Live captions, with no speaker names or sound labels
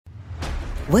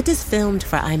What does filmed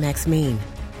for IMAX mean?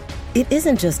 It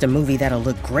isn't just a movie that'll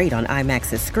look great on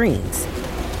IMAX's screens.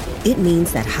 It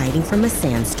means that hiding from a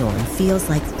sandstorm feels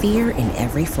like fear in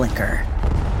every flicker.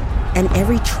 And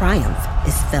every triumph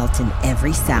is felt in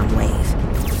every sound wave.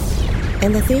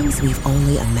 And the things we've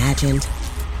only imagined,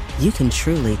 you can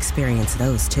truly experience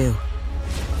those too.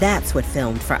 That's what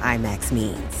filmed for IMAX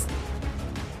means.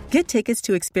 Get tickets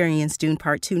to experience Dune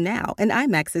Part 2 now and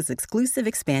IMAX's exclusive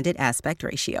expanded aspect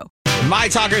ratio. My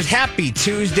Talkers, happy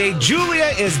Tuesday.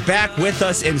 Julia is back with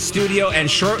us in studio, and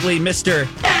shortly, Mr.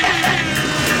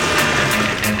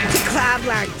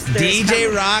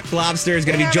 DJ Rock Lobster is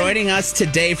going to be joining us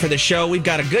today for the show. We've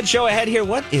got a good show ahead here.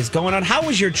 What is going on? How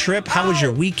was your trip? How was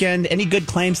your weekend? Any good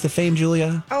claims to fame,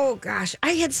 Julia? Oh, gosh.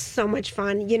 I had so much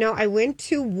fun. You know, I went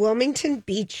to Wilmington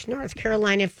Beach, North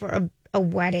Carolina for a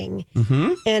wedding.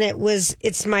 Mm-hmm. And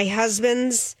it's my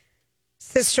husband's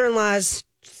sister-in-law's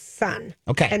son.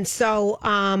 Okay. And so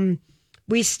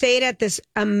we stayed at this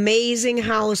amazing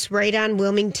house right on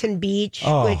Wilmington Beach,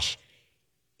 which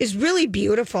is really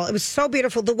beautiful. It was so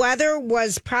beautiful. The weather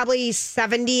was probably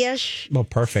 70-ish. Well,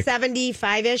 perfect.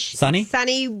 75-ish. Sunny?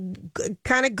 Sunny,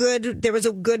 kind of good. There was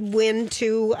a good wind,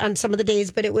 too, on some of the days,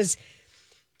 but it was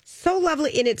so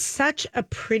lovely. And it's such a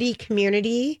pretty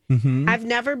community. Mm-hmm. I've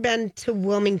never been to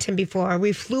Wilmington before.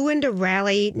 We flew into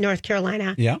Raleigh, North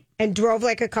Carolina, and drove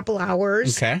like a couple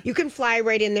hours. Okay. You can fly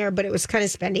right in there, but it was kind of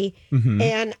spendy. Mm-hmm.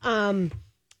 And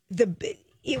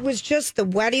it was just, the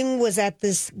wedding was at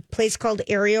this place called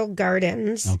Ariel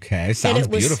Gardens. Okay, sounds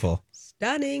beautiful.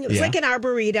 Stunning. It was like an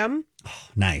arboretum. Oh,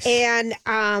 nice.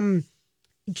 And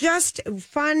just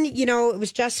fun, you know, it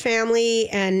was just family,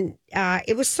 and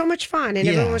it was so much fun, and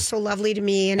everyone was so lovely to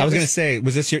me. And I was going to say,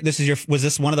 was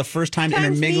this one of the first time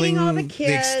intermingling all the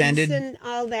kids the extended and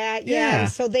all that? Yeah.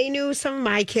 So they knew some of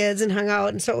my kids and hung out,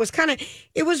 and so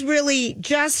it was really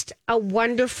just a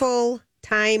wonderful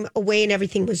time away, and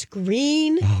everything was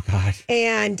green. Oh, God.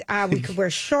 And we could wear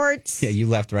shorts. Yeah, you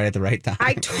left right at the right time.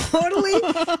 I totally,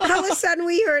 all of a sudden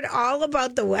we heard all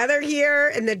about the weather here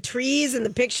and the trees and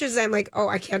the pictures. I'm like, oh,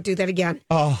 I can't do that again.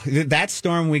 Oh, that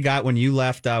storm we got when you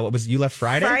left, you left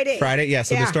Friday? Friday, yeah.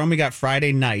 So the storm we got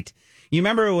Friday night. You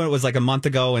remember when it was like a month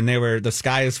ago and the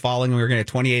sky is falling and we were going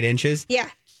to 28 inches? Yeah.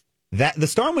 The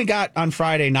storm we got on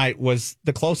Friday night was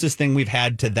the closest thing we've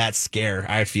had to that scare,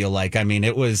 I feel like. I mean,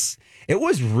 it was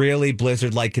really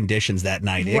blizzard-like conditions that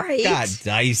night. It got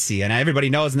dicey, and everybody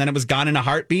knows. And then it was gone in a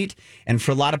heartbeat. And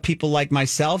for a lot of people like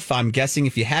myself, I'm guessing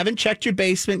if you haven't checked your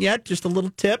basement yet, just a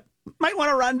little tip, might want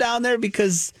to run down there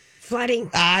because flooding.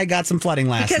 I got some flooding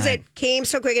last night. Because it came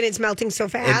so quick and it's melting so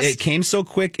fast. It came so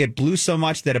quick. It blew so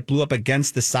much that it blew up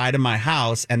against the side of my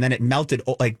house, and then it melted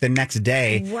like the next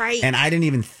day. Right. And I didn't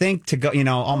even think to go,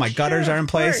 all my gutters are in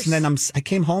place. And then I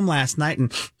came home last night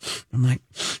and I'm like,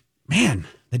 man,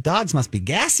 the dogs must be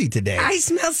gassy today. I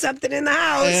smell something in the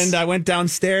house. And I went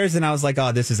downstairs and I was like,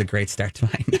 oh, this is a great start to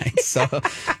my night. So,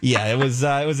 yeah, it was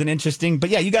an interesting. But,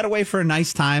 yeah, you got away for a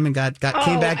nice time and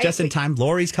came back just in time.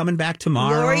 Lori's coming back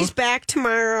tomorrow. Lori's back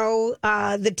tomorrow.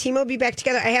 The team will be back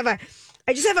together. I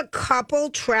just have a couple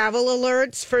travel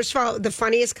alerts. First of all, the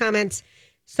funniest comments.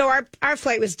 So our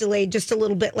flight was delayed just a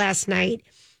little bit last night.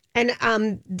 And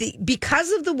because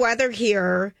of the weather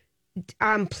here,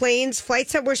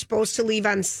 flights that were supposed to leave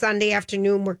on Sunday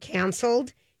afternoon were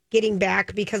canceled getting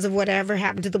back because of whatever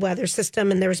happened to the weather system,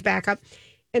 and there was backup.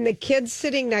 And the kids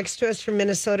sitting next to us from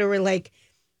Minnesota were like,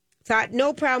 thought,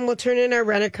 no problem, we'll turn in our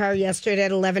rent-a-car yesterday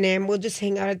at 11 a.m. We'll just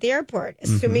hang out at the airport,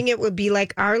 assuming it would be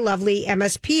like our lovely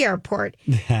MSP airport.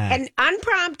 And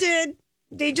unprompted,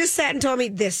 they just sat and told me,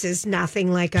 this is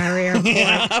nothing like our airport.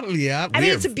 Yeah. I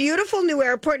mean, it's a beautiful new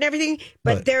airport and everything,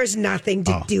 but there's nothing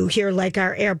to do here like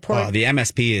our airport. Oh, the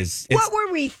MSP is... What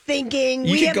were we thinking?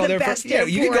 We have the best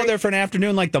airport. You can go there for an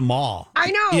afternoon like the mall.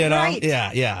 I know, right?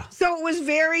 Yeah. So it was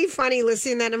very funny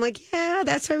listening to that. I'm like, yeah,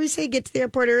 that's why we say get to the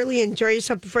airport early, enjoy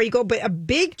yourself before you go. But a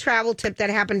big travel tip that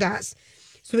happened to us.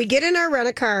 So we get in our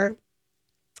rent-a-car,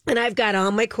 and I've got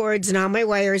all my cords and all my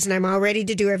wires, and I'm all ready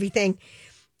to do everything.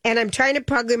 And I'm trying to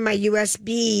plug in my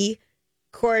USB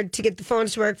cord to get the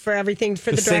phones to work for everything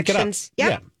for the directions. Yep.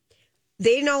 Yeah.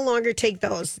 They no longer take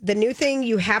those. The new thing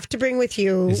you have to bring with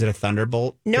you. Is it a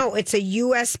Thunderbolt? No, it's a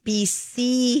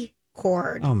USB-C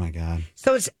cord. Oh, my God.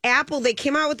 So it's Apple. They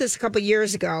came out with this a couple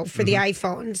years ago for the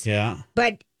iPhones. Yeah.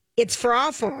 But it's for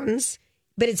all phones,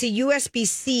 but it's a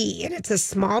USB-C, and it's a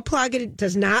small plug. It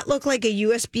does not look like a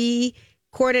USB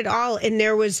cord at all. And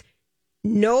there was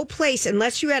no place,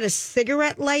 unless you had a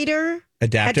cigarette lighter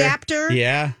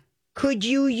adapter, could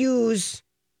you use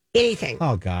anything.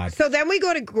 Oh, God. So then we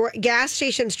go to gas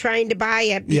stations trying to buy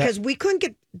it because we couldn't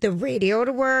get the radio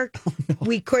to work. Oh, no.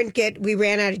 We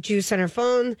ran out of juice on our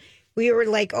phone. We were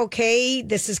like, okay,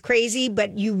 this is crazy,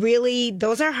 but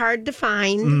those are hard to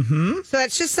find. Mm-hmm. So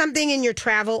that's just something in your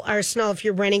travel arsenal if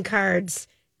you're renting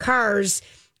cars.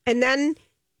 And then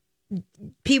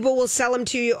people will sell them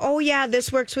to you. Oh, yeah,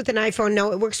 this works with an iPhone.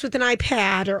 No, it works with an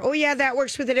iPad. Or, oh, yeah, that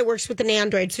works with it. It works with an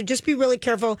Android. So just be really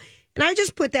careful. And I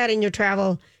just put that in your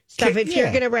travel stuff if you're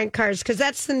going to rent cars, because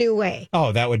that's the new way.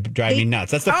 Oh, that would drive me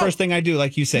nuts. That's the first thing I do,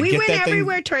 like you said. We went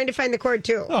everywhere trying to find the cord,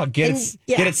 too. Oh, get it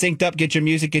synced up, get your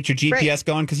music, get your GPS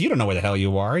going, because you don't know where the hell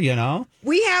you are, you know?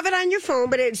 We have it on your phone,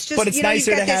 but it's just, you've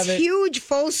got this huge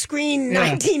full-screen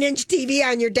 19-inch TV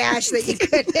on your dash that you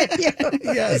could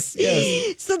Yes.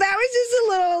 So that was just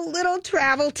a little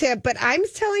travel tip, but I'm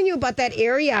telling you about that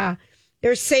area.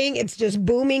 They're saying it's just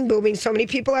booming. So many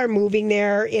people are moving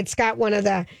there. It's got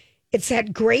it's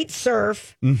had great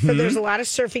surf. Mm-hmm. So there's a lot of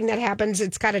surfing that happens.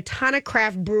 It's got a ton of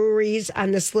craft breweries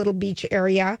on this little beach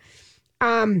area.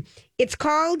 It's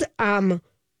called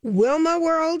Wilma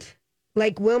World,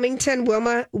 like Wilmington,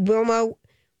 Wilma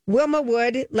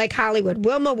Wood, like Hollywood,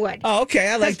 Wilma Wood. Oh, okay.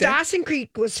 I like that. Dawson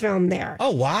Creek was filmed there.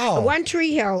 Oh, wow. One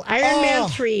Tree Hill, Iron Man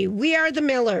 3, We Are the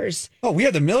Millers. Oh, We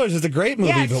Are the Millers is a great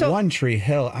movie, but One Tree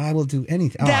Hill, I will do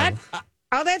anything.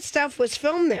 All that stuff was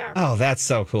filmed there. Oh, that's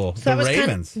so cool. So the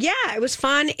Ravens. It was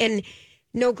fun, and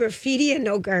no graffiti and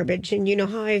no garbage. And you know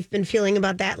how I've been feeling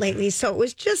about that lately. So it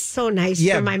was just so nice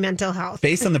for my mental health.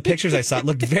 Based on the pictures I saw, it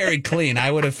looked very clean. I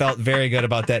would have felt very good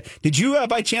about that. Did you,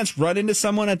 by chance, run into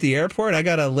someone at the airport? I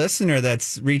got a listener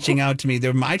that's reaching out to me.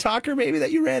 They're my talker, maybe,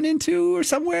 that you ran into or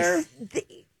somewhere?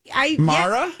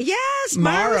 Mara? Yes,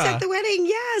 Mara was at the wedding.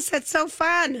 Yes, that's so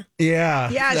fun. Yeah,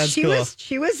 she cool.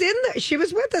 she was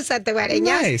with us at the wedding.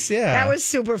 Nice, yes. That was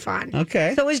super fun.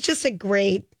 Okay, so it was just a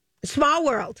great small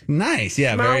world. Nice,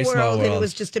 yeah, very small world. And it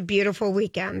was just a beautiful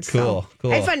weekend. Cool.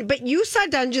 I had fun. But you saw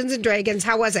Dungeons and Dragons.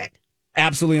 How was it?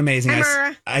 Absolutely amazing. Hi,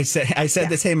 Mara. I said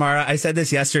this. Hey, Mara. I said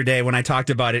this yesterday when I talked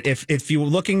about it. If you're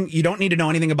looking, you don't need to know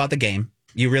anything about the game.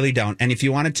 You really don't. And if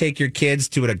you want to take your kids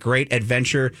to a great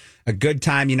adventure, a good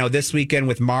time, this weekend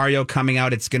with Mario coming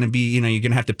out, it's going to be, you're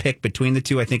going to have to pick between the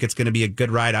two. I think it's going to be a good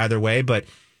ride either way. But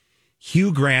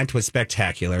Hugh Grant was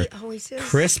spectacular. He always is.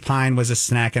 Chris Pine was a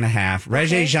snack and a half.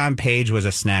 Regé-Jean Page was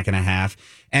a snack and a half.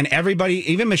 And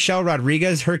everybody, even Michelle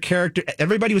Rodriguez, her character,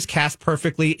 everybody was cast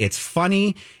perfectly. It's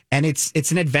funny. And it's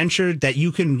an adventure that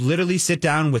you can literally sit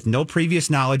down with no previous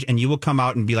knowledge and you will come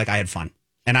out and be like, I had fun.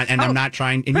 And I'm not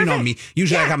trying, and perfect. You know me,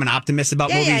 usually I'm an optimist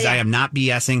about movies. I am not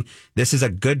BSing. This is a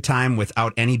good time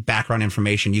without any background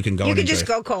information. You can go. You can just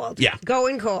go cold. Yeah. Go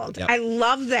in cold. Yep. I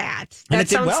love that. And it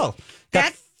did well.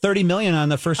 Got 30 million on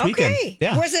the first weekend.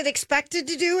 Yeah. Was it expected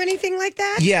to do anything like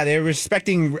that? Yeah, they were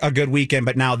expecting a good weekend,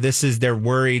 but now they're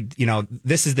worried,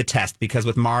 this is the test because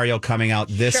with Mario coming out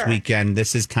this weekend,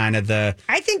 this is kind of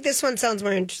I think this one sounds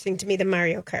more interesting to me than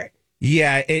Mario Kart.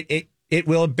 Yeah, it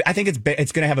will. I think it's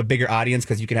going to have a bigger audience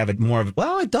because you can have it more of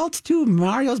adults too.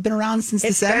 Mario's been around since the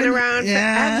 70s. It's been around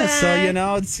forever.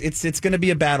 So it's going to to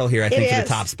be a battle here. I think for the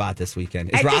top spot this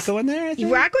weekend. Is Rocco in there?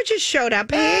 Rocco just showed up.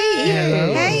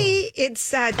 Hey, it's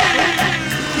Julia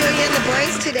and the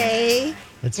boys today.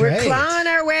 We're clawing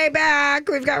our way back.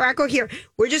 We've got Rocco here.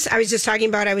 I was just talking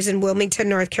about I was in Wilmington,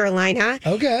 North Carolina.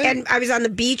 Okay, and I was on the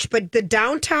beach, but the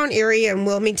downtown area in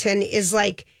Wilmington is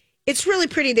like. It's really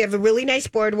pretty. They have a really nice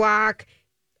boardwalk.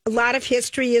 A lot of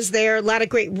history is there. A lot of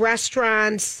great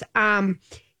restaurants,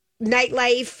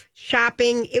 nightlife,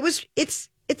 shopping. It's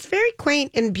very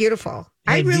quaint and beautiful.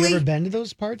 Have you ever been to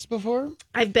those parts before?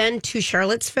 I've been to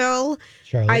Charlottesville.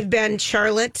 I've been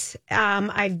Charlotte.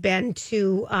 I've been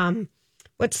to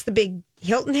what's the big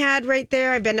Hilton had right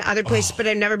there. I've been to other places, but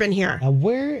I've never been here.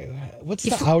 What's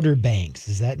the Outer Banks?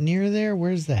 Is that near there?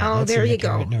 Where's that? Oh, that's there you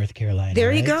go. North Carolina.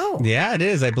 There you go. Yeah, it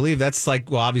is. I believe that's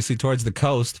obviously towards the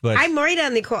coast. But I'm right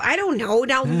on the coast. I don't know.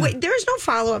 Now, there's no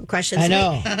follow-up questions. I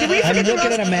know. I'm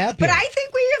looking at a map here. But I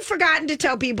think we have forgotten to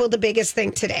tell people the biggest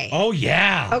thing today. Oh,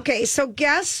 yeah. Okay, so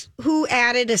guess who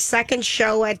added a second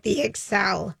show at the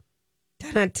Excel?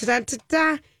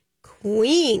 Da-da-da-da-da-da.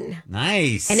 Queen.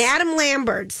 Nice. And Adam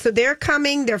Lambert. So they're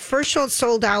coming. Their first show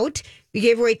sold out. We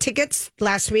gave away tickets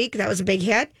last week. That was a big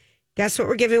hit. Guess what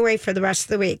we're giving away for the rest of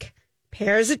the week?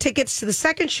 Pairs of tickets to the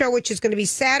second show, which is going to be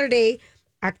Saturday,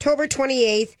 October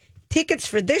 28th. Tickets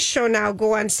for this show now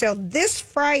go on sale this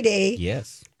Friday.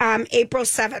 Yes. April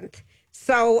 7th.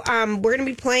 So we're going to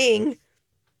be playing.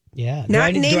 Yeah. Do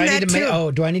I need to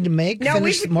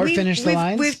finish the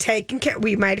lines? We've taken care.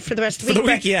 We might for the rest of the week. For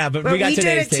the week, yeah, but we got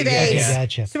today's thing. Yeah.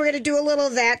 Gotcha. So we're going to do a little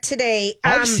of that today.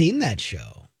 I've seen that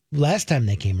show. Last time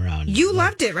they came around. You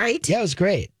loved it, right? Yeah, it was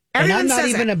great. Everyone and I'm not says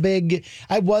even it. a big.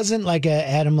 I wasn't like a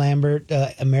Adam Lambert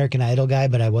American Idol guy,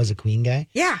 but I was a Queen guy.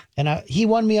 Yeah. And he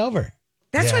won me over.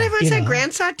 That's what everyone said.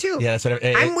 Grant saw it too. Yeah, that's what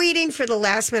I'm waiting for the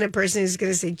last minute person who's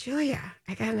going to say, Julia,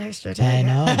 I got an extra time. I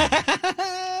know.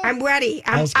 I'm ready.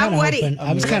 I'm ready.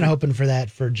 I was kind of hoping for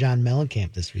that for John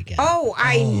Mellencamp this weekend. Oh,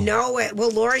 I know it.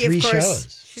 Well, Lori, of 3 course,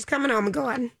 shows. she's coming home and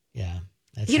going. Yeah.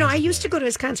 I used to go to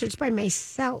his concerts by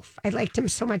myself. I liked him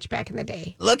so much back in the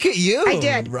day. Look at you. I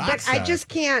did. Rockstar. But I just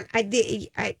can't.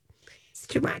 It's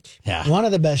too much. Yeah. One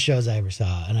of the best shows I ever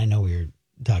saw, and I know we were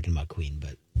talking about Queen,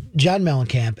 but John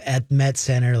Mellencamp at Met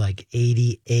Center, like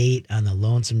 88 on the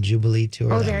Lonesome Jubilee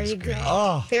tour. Oh, there you go.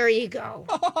 Oh. There you go.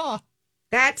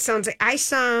 That sounds like I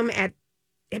saw him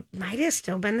it might have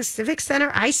still been the Civic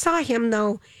Center. I saw him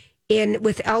though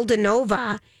with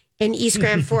Eldanova in East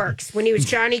Grand Forks when he was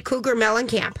Johnny Cougar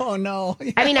Mellencamp. Oh no.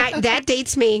 I mean, that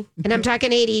dates me, and I'm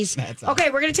talking 80s. That's Okay,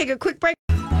 we're going to take a quick break.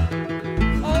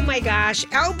 Oh my gosh.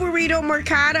 El Burrito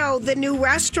Mercado, the new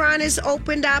restaurant is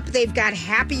opened up. They've got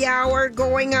happy hour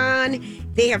going on.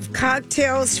 They have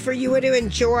cocktails for you to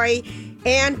enjoy.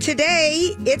 And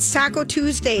today, it's Taco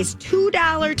Tuesdays, $2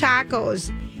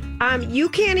 tacos. You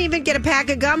can't even get a pack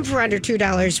of gum for under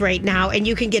 $2 right now, and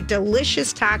you can get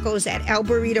delicious tacos at El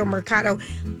Burrito Mercado.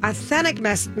 Authentic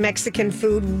Mexican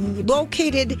food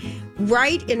located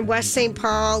right in West St.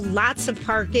 Paul. Lots of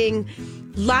parking,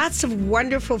 lots of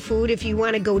wonderful food if you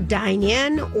want to go dine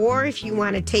in or if you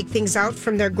want to take things out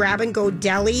from their grab-and-go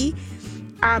deli.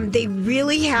 They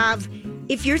really have...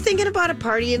 If you're thinking about a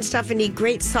party and stuff and need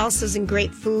great salsas and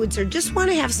great foods or just want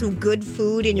to have some good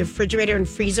food in your refrigerator and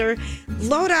freezer,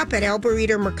 load up at El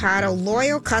Burrito Mercado.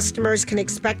 Loyal customers can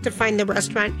expect to find the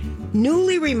restaurant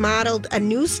newly remodeled, a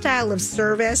new style of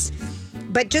service,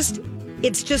 but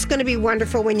it's just going to be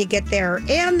wonderful when you get there.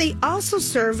 And they also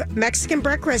serve Mexican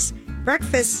breakfast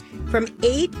from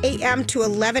 8 a.m. to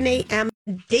 11 a.m.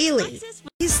 daily.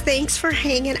 Thanks for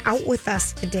hanging out with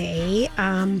us today.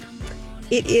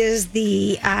 It is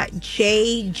the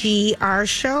JGR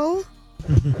show.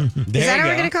 Is that how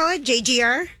we're going to call it?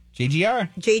 JGR?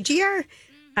 JGR.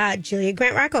 Julia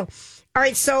Grant Rocco. All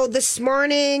right, so this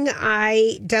morning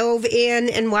I dove in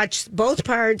and watched both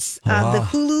parts of the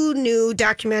Hulu new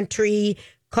documentary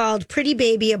called Pretty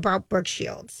Baby about Brooke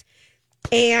Shields.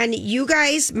 And you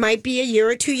guys might be a year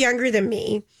or two younger than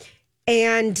me.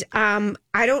 And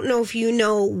I don't know if you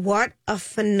know what a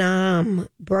phenom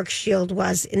Brooke Shield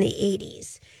was in the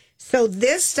 80s. So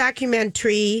this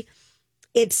documentary,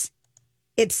 it's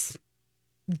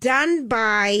done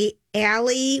by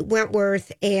Allie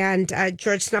Wentworth and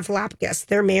George Snuffleupagus.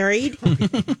 They're married.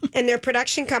 And their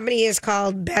production company is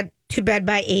called To Bed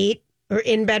by 8 or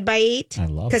In Bed by 8. I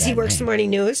love that. Because he works the morning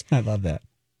news. I love that.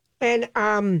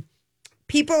 And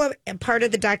people, part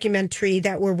of the documentary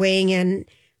that were weighing in,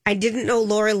 I didn't know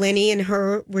Laura Linney and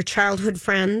her were childhood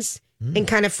friends and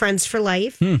kind of friends for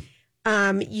life.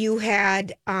 You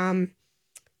had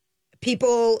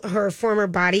people, her former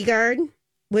bodyguard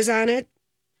was on it.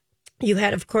 You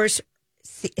had, of course,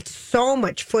 it's so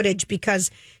much footage because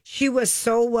she was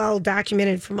so well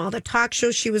documented from all the talk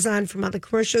shows she was on, from all the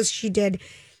commercials she did.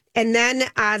 And then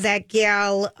that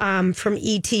gal from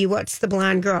E.T., what's the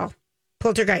blonde girl?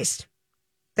 Poltergeist,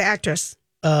 the actress.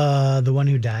 The one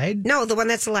who died? No, the one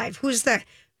that's alive. Who's the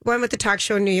one with the talk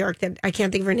show in New York that I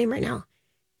can't think of her name right now?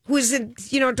 Who's in,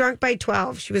 Drunk by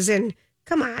 12? She was in,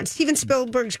 come on, Steven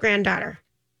Spielberg's granddaughter.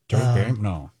 Drew Barrymore?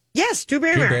 No. Yes, Drew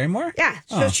Barrymore. Drew Barrymore? Yeah,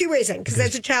 so she weighs in because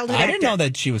that's a childhood I didn't actor. know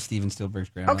that she was Steven Spielberg's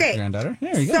granddaughter.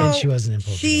 There you go. So And she wasn't in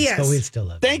Poltergeist, she is. but we'd still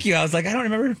love it. Thank you. I was like, I don't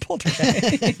remember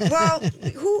Poltergeist. Well,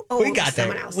 who? Oh, we got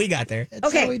someone there. else. We got there.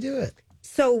 That's how we do it.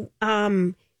 So,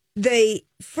 the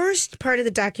first part of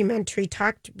the documentary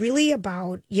talked really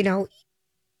about,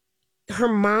 her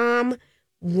mom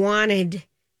wanted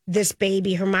this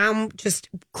baby. Her mom just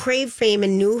craved fame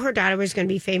and knew her daughter was going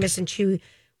to be famous. And she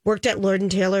worked at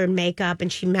Lord & Taylor in makeup. And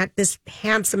she met this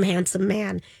handsome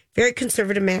man, very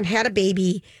conservative man, had a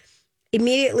baby,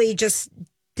 immediately just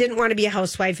didn't want to be a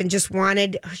housewife and just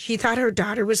she thought her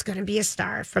daughter was going to be a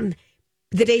star from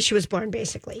the day she was born,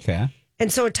 basically. Okay.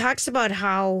 And so it talks about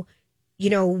how,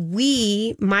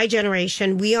 my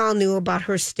generation, we all knew about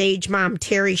her stage mom,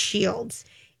 Terry Shields,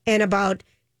 and about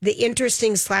the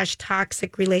interesting /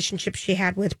 toxic relationship she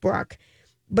had with Brooke.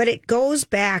 But it goes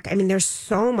back. I mean, there's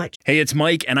so much. Hey, it's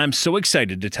Mike, and I'm so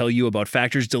excited to tell you about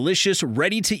Factor's delicious,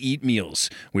 ready-to-eat meals.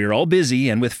 We are all busy,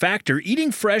 and with Factor,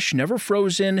 eating fresh, never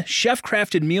frozen,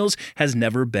 chef-crafted meals has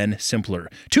never been simpler.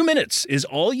 2 minutes is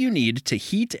all you need to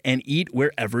heat and eat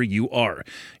wherever you are.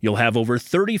 You'll have over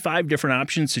 35 different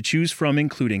options to choose from,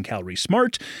 including Calorie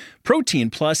Smart, Protein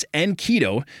Plus, and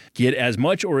Keto. Get as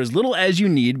much or as little as you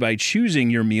need by choosing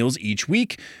your meals each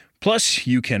week. Plus,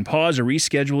 you can pause or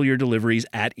reschedule your deliveries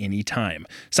at any time.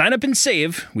 Sign up and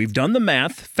save. We've done the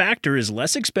math. Factor is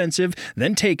less expensive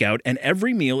than takeout, and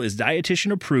every meal is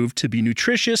dietitian approved to be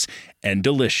nutritious and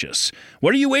delicious.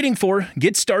 What are you waiting for?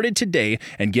 Get started today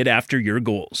and get after your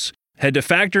goals. Head to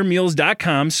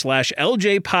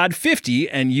factormeals.com/LJPod50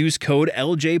 and use code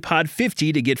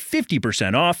LJPod50 to get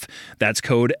 50% off. That's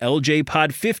code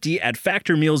LJPod50 at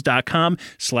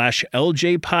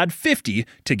factormeals.com/LJPod50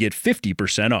 to get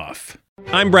 50% off.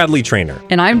 I'm Bradley Trainer.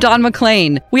 And I'm Don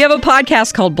McClain. We have a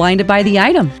podcast called Blinded by the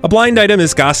Item. A blind item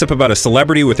is gossip about a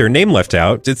celebrity with their name left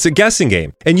out. It's a guessing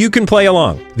game, and you can play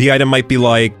along. The item might be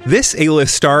like, this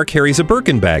A-list star carries a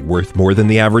Birkin bag worth more than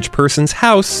the average person's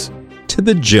house to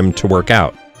the gym to work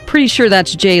out. Pretty sure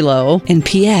that's J-Lo. And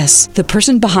P.S. the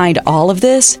person behind all of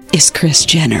this is Kris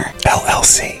Jenner,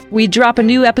 LLC. We drop a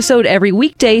new episode every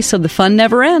weekday so the fun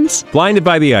never ends. Blinded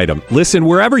by the Item. Listen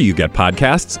wherever you get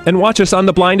podcasts and watch us on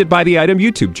the Blinded by the Item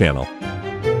YouTube channel.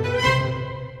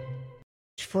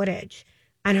 Footage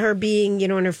on her being, in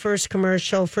her first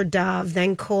commercial for Dove,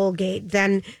 then Colgate,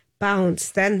 then Bounce,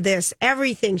 then this,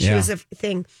 everything. She was a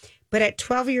thing. But at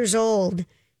 12 years old,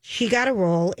 she got a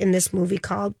role in this movie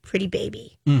called Pretty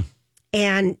Baby.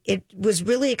 And it was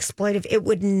really exploitive. It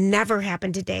would never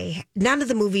happen today. None of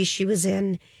the movies she was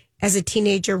in as a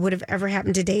teenager would have ever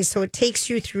happened today. So it takes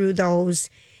you through those.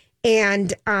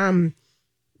 And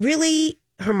really,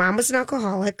 her mom was an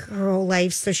alcoholic her whole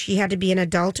life, so she had to be an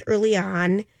adult early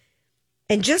on.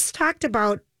 And just talked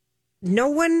about no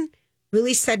one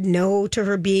really said no to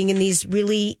her being in these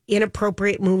really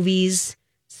inappropriate movies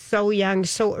so young,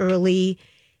 so early.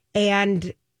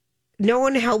 And no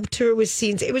one helped her with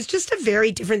scenes. It was just a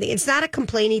very different thing. It's not a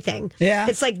complaining thing. Yeah.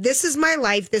 It's like, this is my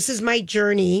life. This is my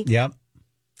journey. Yep.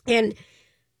 And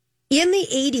in the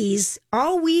 80s,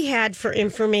 all we had for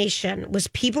information was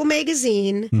People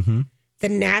Magazine, the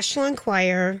National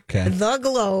Enquirer, the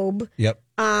Globe. Yep.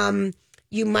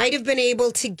 You might have been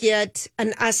able to get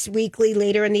an Us Weekly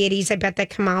later in the 80s. I bet that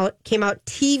came out.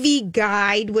 TV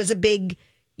Guide was a big,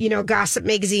 gossip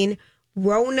magazine.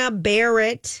 Rona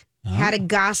Barrett had a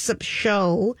gossip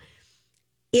show.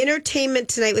 Entertainment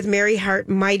Tonight with Mary Hart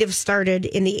might have started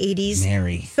in the 80s.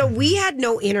 Mary. So we had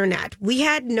no internet. We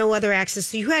had no other access.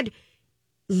 So you had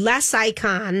less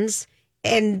icons,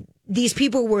 and these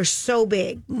people were so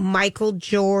big. Michael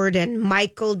Jordan,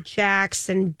 Michael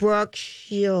Jackson, Brooke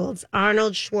Shields,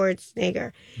 Arnold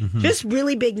Schwarzenegger. Just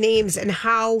really big names, and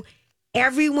how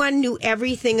everyone knew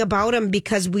everything about them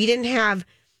because we didn't have...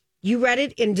 You read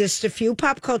it in just a few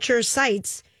pop culture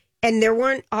sites, and there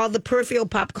weren't all the peripheral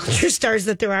pop culture stars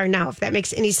that there are now, if that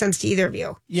makes any sense to either of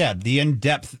you. Yeah, the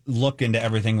in-depth look into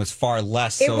everything was far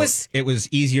less, it was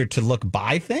easier to look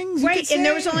by things. Right, and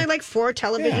there was only like 4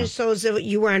 television shows.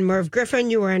 You were on Merv Griffin,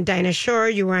 you were on Dinah Shore,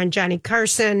 you were on Johnny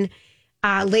Carson,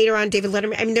 later on David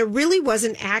Letterman. I mean, there really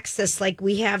wasn't access like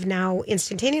we have now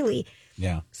instantaneously.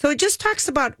 Yeah. So it just talks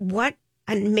about what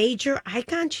a major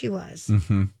icon she was.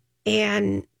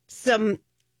 And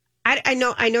I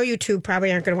know you two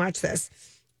probably aren't going to watch this,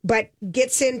 but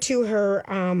gets into her.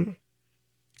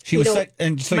 She was,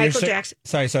 Michael Jackson.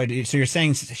 Sorry. So you're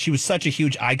saying she was such a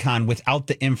huge icon without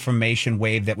the information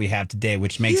wave that we have today,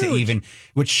 which makes it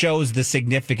which shows the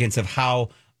significance of how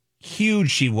huge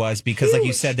she was, because like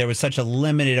you said, there was such a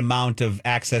limited amount of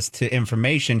access to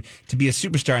information. To be a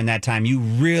superstar in that time, you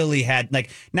really had,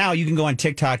 like, now you can go on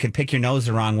TikTok and pick your nose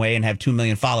the wrong way and have 2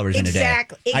 million followers in a day.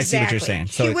 Exactly. I see what you're saying.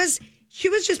 So she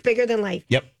was just bigger than life.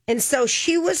 Yep. And so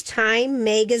she was Time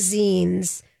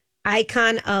Magazine's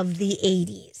icon of the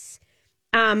 80s.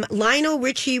 Lionel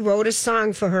Richie wrote a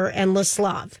song for her, Endless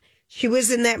Love. She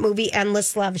was in that movie,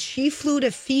 Endless Love. She flew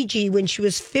to Fiji when she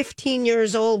was 15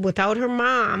 years old without her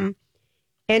mom,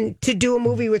 and to do a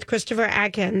movie with Christopher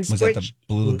Atkins. Was that the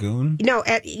Blue Lagoon? No,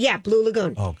 Blue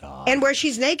Lagoon. Oh, God. And where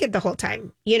she's naked the whole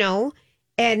time,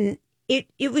 And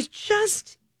it was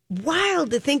just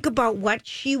wild to think about what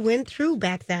she went through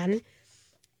back then.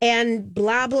 And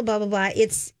blah, blah, blah, blah, blah.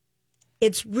 It's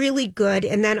really good.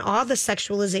 And then all the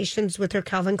sexualizations with her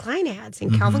Calvin Klein ads.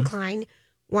 And Calvin Klein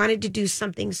wanted to do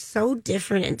something so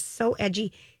different and so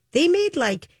edgy. They made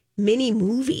like mini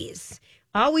movies.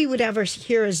 All we would ever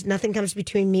hear is Nothing Comes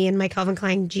Between Me and My Calvin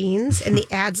Klein Jeans and the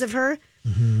ads of her.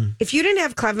 If you didn't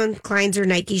have Calvin Klein's or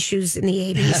Nike shoes in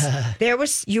the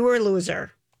 80s, you were a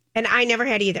loser. And I never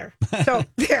had either. So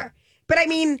there. But I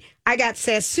mean, I got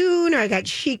Sassoon or I got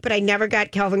Chic, but I never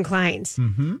got Calvin Klein's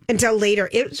until later.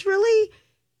 It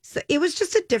was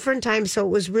just a different time. So it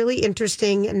was really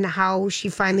interesting in how she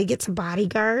finally gets a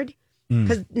bodyguard.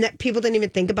 Because people didn't even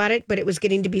think about it, but it was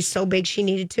getting to be so big she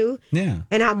needed to. Yeah.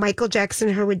 And how Michael Jackson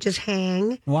and her would just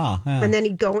hang. Wow. Yeah. And then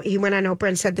he went on Oprah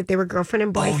and said that they were girlfriend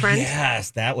and boyfriend. Oh,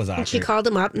 yes, that was awkward. And she called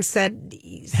him up and said,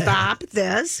 stop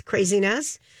this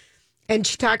craziness. And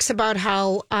she talks about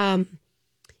how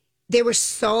they were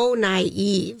so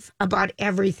naive about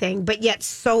everything, but yet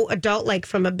so adult-like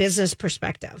from a business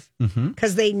perspective.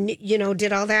 Because they,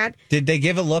 did all that. Did they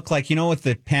give a look like, with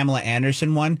the Pamela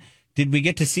Anderson one? Did we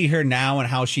get to see her now and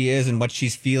how she is and what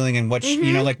she's feeling and what she,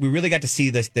 we really got to see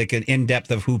this in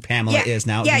depth of who Pamela is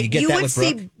now. Yeah, you get that would with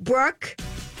Brooke? see Brooke,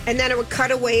 and then it would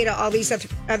cut away to all these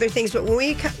other things. But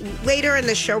when later in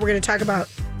the show, we're going to talk about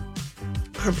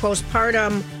her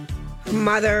postpartum, her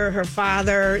mother, her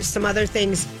father, some other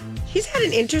things. She's had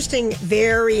an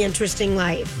very interesting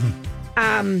life,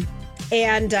 and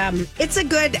it's a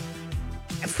good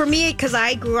for me because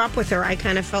I grew up with her. I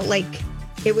kind of felt like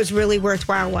it was really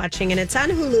worthwhile watching, and it's on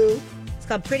Hulu. It's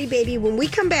called Pretty Baby. When we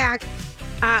come back,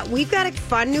 we've got a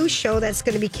fun new show that's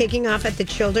going to be kicking off at the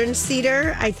Children's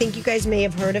Theater. I think you guys may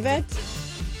have heard of it.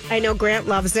 I know Grant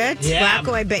loves it. Yeah.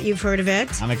 Rocco, I bet you've heard of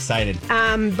it. I'm excited.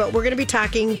 But we're going to be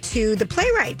talking to the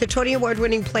playwright. The Tony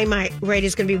Award-winning playwright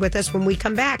is going to be with us when we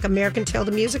come back. American Tail,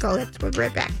 the musical. We'll be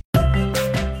right back.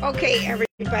 Okay,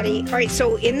 everybody. All right,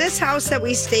 so in this house that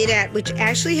we stayed at, which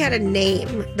actually had a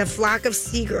name, the Flock of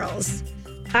Seagirls,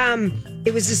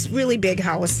 it was this really big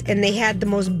house, and they had the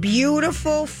most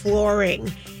beautiful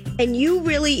flooring. And you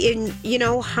really, in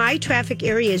high traffic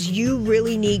areas, you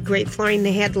really need great flooring.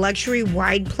 They had luxury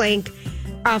wide plank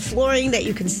flooring that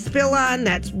you can spill on.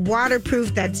 That's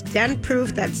waterproof. That's dent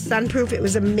proof. That's sunproof. It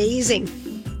was amazing,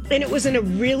 and it was in a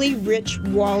really rich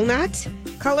walnut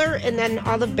color. And then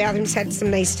all the bathrooms had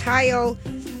some nice tile,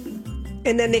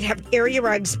 and then they'd have area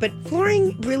rugs. But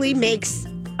flooring really makes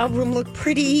a room look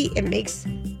pretty. It makes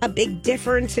a big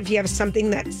difference if you have something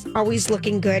that's always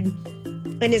looking good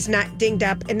and is not dinged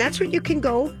up. And that's where you can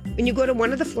go when you go to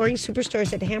one of the flooring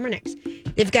superstores at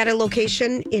Hammernecks. They've got a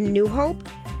location in New Hope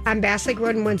on Bass Lake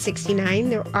Road in 169.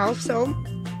 They're also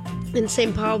in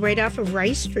St. Paul right off of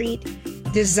Rice Street.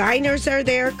 Designers are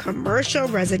there, commercial,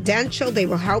 residential. They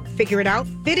will help figure it out,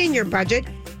 fit in your budget.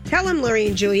 Tell them Lori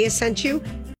and Julia sent you.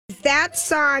 That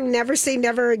song, Never Say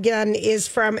Never Again, is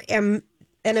from An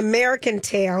American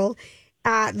Tail.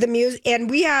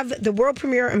 And we have the world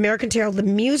premiere American Tail, the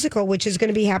musical, which is going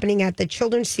to be happening at the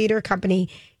Children's Theater Company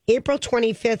April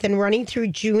 25th and running through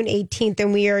June 18th.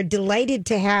 And we are delighted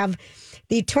to have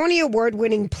the Tony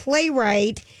Award-winning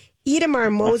playwright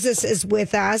Itamar Moses is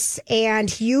with us.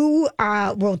 And you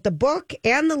wrote the book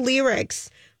and the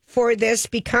lyrics for this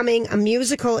becoming a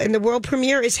musical. And the world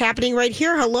premiere is happening right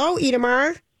here. Hello,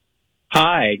 Itamar.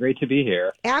 Hi, great to be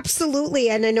here. Absolutely.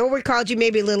 And I know we called you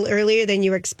maybe a little earlier than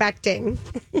you were expecting.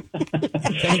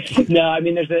 No, I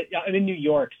mean, I'm in New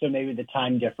York, so maybe the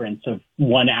time difference of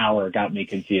 1 hour got me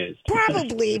confused.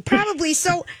 Probably.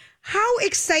 So how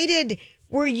excited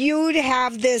were you to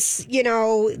have this,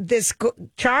 this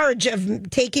charge of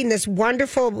taking this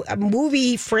wonderful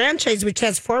movie franchise, which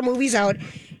has 4 movies out,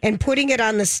 and putting it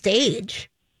on the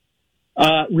stage?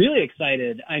 Really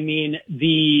excited. I mean,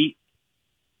 the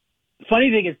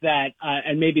funny thing is that,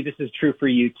 and maybe this is true for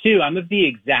you too, I'm of the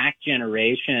exact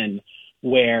generation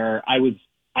where I was,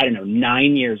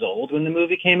 9 years old when the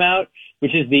movie came out,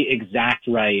 which is the exact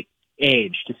right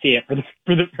age to see it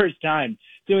for the first time.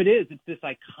 So it's this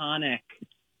iconic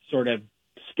sort of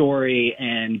story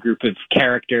and group of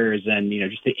characters, and,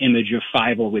 just the image of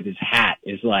Fievel with his hat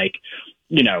is like,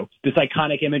 this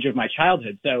iconic image of my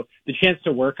childhood. So the chance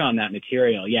to work on that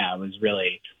material, was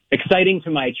really exciting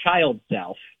to my child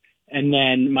self. And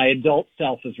then my adult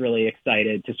self was really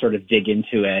excited to sort of dig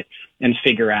into it and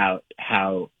figure out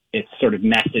how its sort of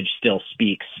message still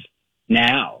speaks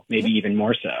now, maybe even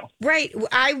more so. Right.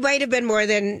 I might have been more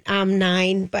than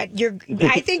 9, but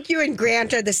I think you and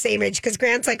Grant are the same age, because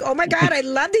Grant's like, oh my God, I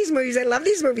love these movies.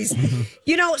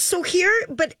 So here,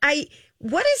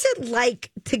 what is it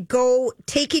like to go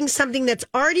taking something that's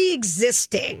already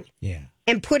existing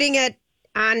and putting it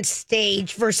on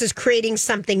stage versus creating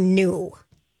something new?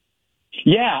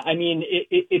 Yeah, I mean,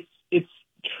 it's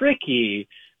tricky.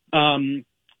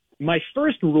 My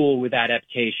first rule with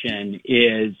adaptation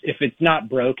is if it's not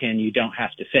broken, you don't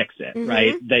have to fix it,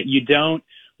 right? That you don't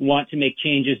want to make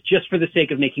changes just for the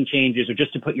sake of making changes or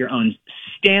just to put your own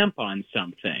stamp on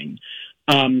something.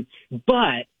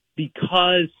 But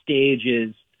because stage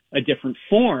is a different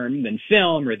form than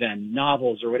film or than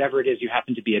novels or whatever it is you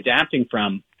happen to be adapting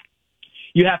from,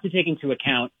 you have to take into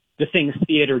account the things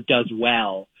theater does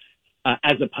well,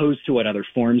 as opposed to what other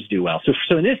forms do well.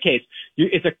 So in this case,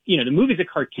 the movie's a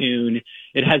cartoon.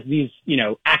 It has these,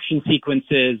 action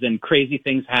sequences and crazy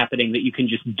things happening that you can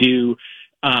just do,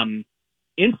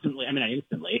 instantly. I mean, not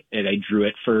instantly. I drew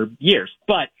it for years,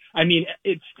 but I mean,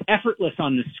 it's effortless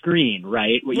on the screen,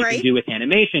 right? What you can do with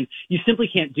animation, you simply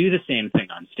can't do the same thing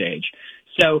on stage.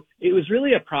 So it was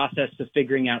really a process of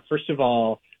figuring out, first of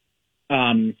all,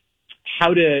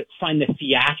 how to find the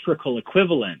theatrical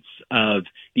equivalence of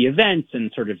the events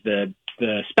and sort of the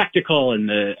spectacle and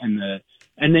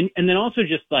then also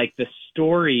just like the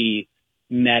story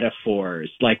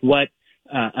metaphors, like what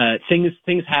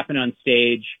things happen on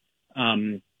stage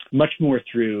much more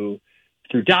through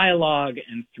dialogue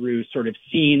and through sort of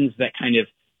scenes that kind of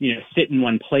sit in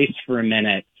one place for a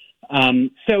minute.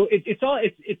 So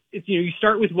it's you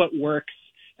start with what works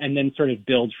and then sort of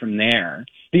build from there.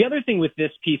 The other thing with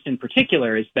this piece in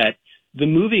particular is that the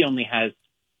movie only has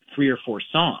 3 or 4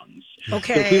 songs.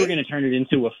 Okay. So if we were going to turn it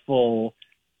into a full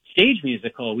stage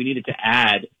musical, we needed to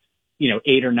add,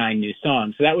 8 or 9 new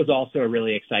songs. So that was also a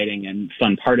really exciting and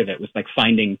fun part of it, was like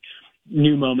finding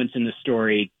new moments in the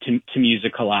story to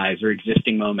musicalize, or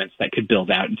existing moments that could build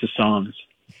out into songs.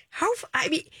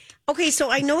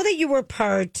 So I know that you were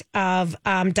part of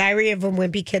Diary of a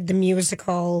Wimpy Kid, the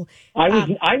musical. I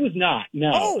was not.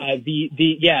 No. Oh.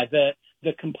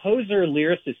 The composer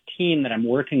lyricist team that I'm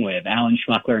working with, Alan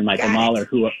Schmuckler and Michael Mahler,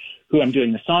 who I'm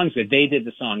doing the songs with, they did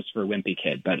the songs for Wimpy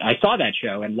Kid. But I saw that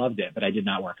show and loved it, but I did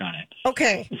not work on it.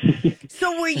 Okay.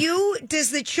 So does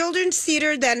the Children's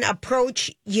Theater then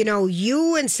approach,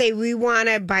 you and say, we want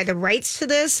to buy the rights to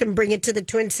this and bring it to the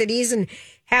Twin Cities and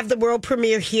have the world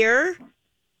premiere here?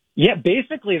 Yeah,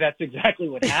 basically that's exactly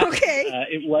what happened. Okay.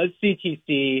 It was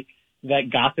CTC that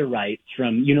got the rights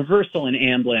from Universal and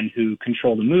Amblin, who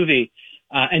control the movie.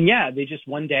 They just,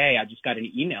 one day I just got an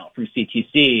email from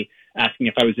CTC asking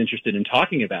if I was interested in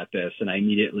talking about this. And I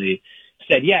immediately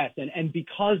said yes. And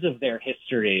because of their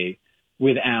history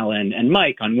with Alan and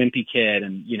Mike on Wimpy Kid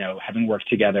and, having worked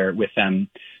together with them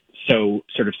so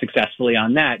sort of successfully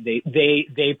on that,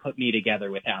 they put me together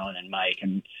with Alan and Mike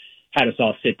and had us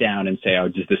all sit down and say,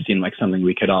 does this seem like something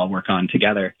we could all work on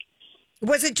together?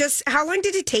 Was it how long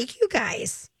did it take you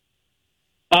guys?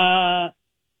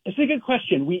 It's a good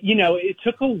question. It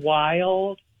took a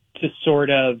while to sort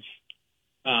of,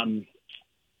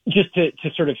 just to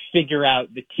sort of figure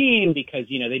out the team, because,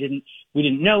 we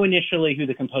didn't know initially who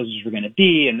the composers were going to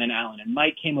be. And then Alan and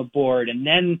Mike came aboard, and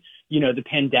then, the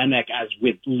pandemic, as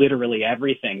with literally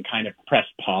everything, kind of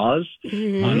pressed pause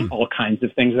on all kinds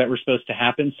of things that were supposed to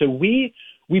happen. So we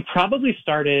probably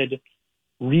started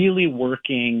really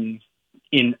working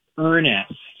in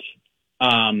earnest,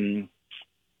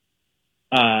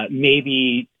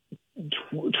 maybe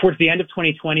towards the end of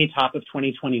 2020, top of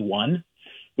 2021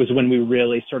 was when we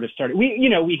really sort of started.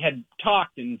 We had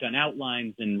talked and done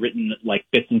outlines and written like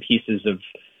bits and pieces of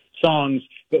songs,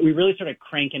 but we really started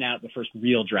cranking out the first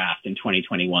real draft in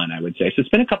 2021, I would say. So it's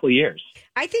been a couple of years.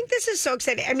 I think this is so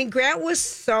exciting. I mean, Grant was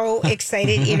so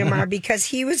excited, Inamar, because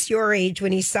he was your age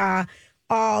when he saw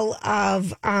all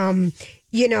of, An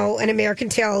American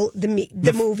Tale,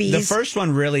 the movies. The first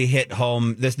one really hit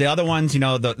home. The other ones,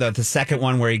 the second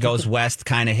one where he goes west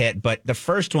kind of hit. But the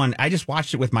first one, I just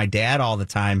watched it with my dad all the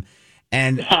time.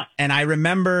 And I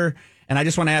remember, and I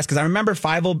just want to ask, because I remember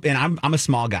Fievel, and I'm a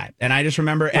small guy. And I just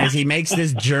remember as he makes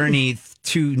this journey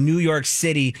to New York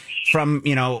City from,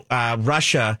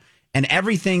 Russia, and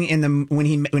everything when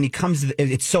he comes,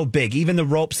 it's so big. Even the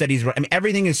ropes that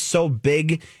everything is so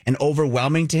big and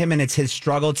overwhelming to him, and it's his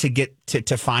struggle to get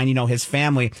to find, his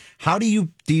family. How do you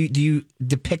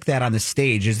depict that on the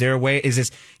stage? Is there a way? Is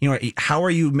this, how are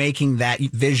you making that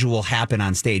visual happen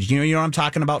on stage? You know what I'm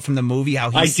talking about from the movie?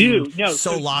 How he seemed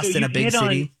so lost in a big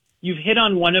city. You've hit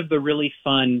on one of the really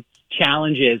fun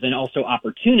challenges and also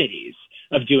opportunities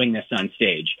of doing this on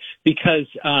stage, because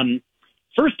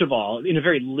first of all, in a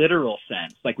very literal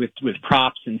sense, like with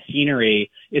props and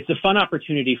scenery, it's a fun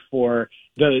opportunity for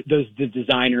the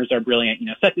designers are brilliant,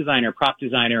 set designer, prop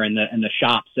designer, and the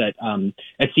shops at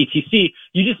CTC.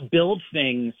 You just build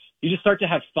things. You just start to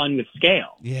have fun with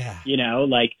scale. Yeah.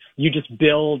 Like you just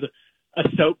build a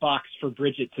soapbox for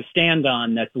Bridget to stand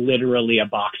on that's literally a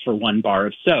box for one bar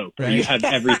of soap. Right. You have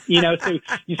so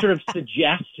you sort of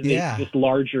suggest this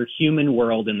larger human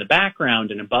world in the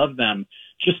background and above them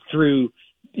just through,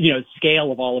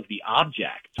 scale of all of the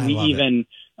objects. The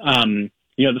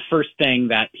first thing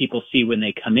that people see when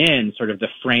they come in, sort of the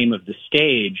frame of the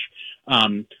stage,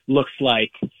 looks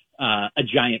like a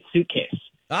giant suitcase.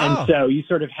 Oh. And so you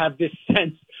sort of have this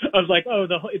sense of like,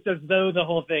 it's as though the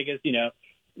whole thing is,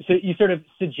 so you sort of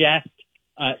suggest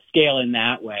scale in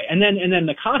that way. And then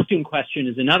the costume question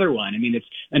is another one. I mean, it's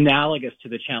analogous to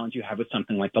the challenge you have with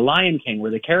something like The Lion King,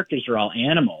 where the characters are all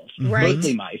animals, right.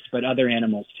 mostly mice, but other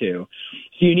animals too.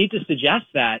 So you need to suggest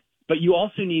that, but you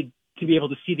also need to be able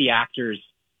to see the actors'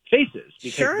 faces,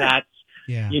 because that's,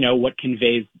 what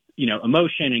conveys,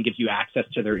 emotion and gives you access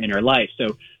to their inner life.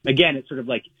 So again, it's sort of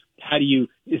like, is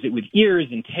it with ears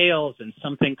and tails and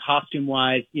something costume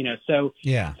wise, so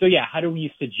how do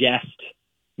we suggest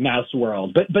mouse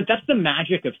world? But that's the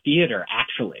magic of theater,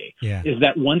 actually, is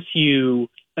that once you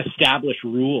establish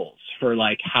rules for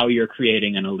like how you're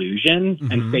creating an illusion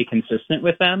and stay consistent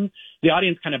with them, the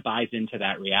audience kind of buys into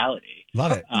that reality.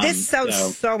 Love it. This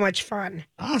sounds so much fun.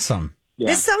 Awesome. Yeah.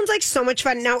 This sounds like so much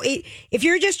fun. Now, if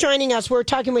you're just joining us, we're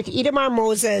talking with Itamar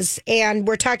Moses, and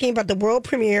we're talking about the world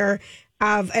premiere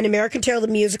of An American Tale, the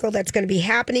musical, that's going to be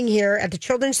happening here at the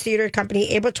Children's Theater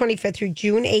Company, April 25th through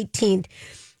June 18th.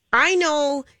 I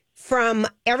know from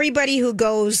everybody who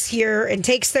goes here and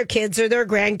takes their kids or their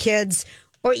grandkids,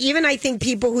 or even I think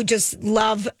people who just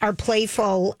are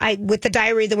playful with the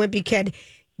Diary of the Wimpy Kid,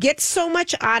 get so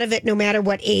much out of it no matter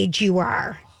what age you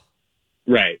are.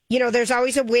 Right. There's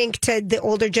always a wink to the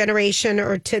older generation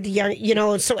or to the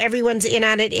young, so everyone's in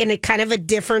on it in a kind of a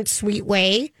different, sweet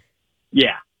way.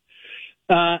 Yeah.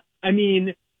 I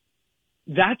mean,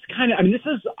 that's kind of, this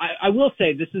is, I will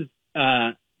say this is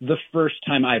the first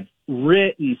time I've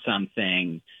written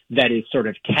something that is sort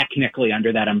of technically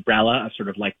under that umbrella of sort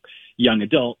of like young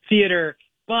adult theater,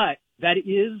 but that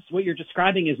is what you're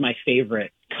describing is my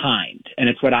favorite kind. And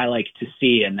it's what I like to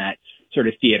see in that sort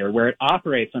of theater, where it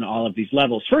operates on all of these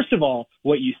levels. First of all,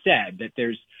 what you said, that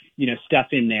there's, stuff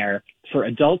in there for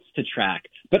adults to track,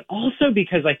 but also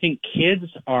because I think kids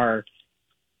are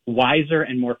wiser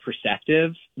and more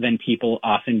perceptive than people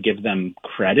often give them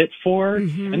credit for.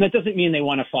 Mm-hmm. And that doesn't mean they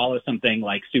want to follow something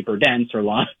like super dense or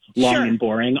long and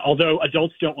boring, although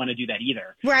adults don't want to do that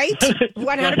either. Right.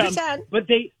 100%. But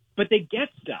they get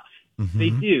stuff. Mm-hmm. They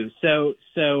do. So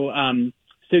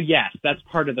yes, that's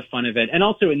part of the fun of it. And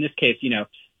also in this case,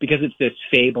 because it's this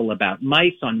fable about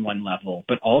mice on one level,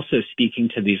 but also speaking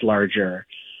to these larger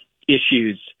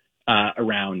issues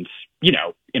around,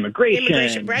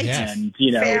 immigration right. and,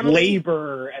 family.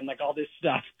 labor and like all this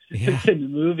stuff in the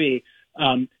movie.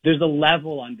 There's a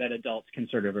level on that adults can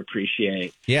sort of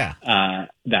appreciate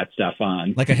that stuff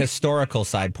on. Like a historical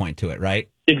side point to it, right?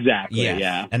 Exactly,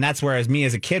 yeah. And that's whereas me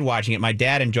as a kid watching it, my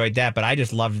dad enjoyed that, but I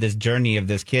just loved this journey of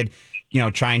this kid,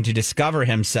 trying to discover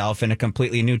himself in a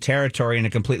completely new territory, in a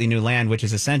completely new land, which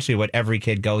is essentially what every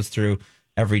kid goes through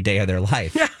every day of their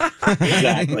life.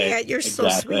 Exactly. Yeah, you're so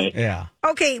sweet. Yeah.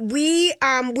 Okay, we're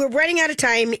running out of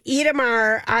time.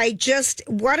 Itamar,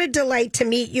 what a delight to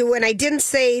meet you. And I didn't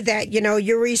say that,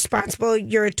 you're responsible.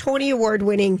 You're a Tony Award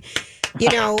winning,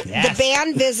 Yes. the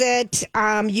band visit.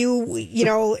 You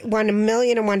won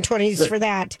 1,000,001 Tonys for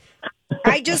that.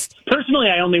 Personally,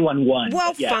 I only won one.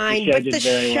 Well, fine, but the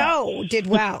show did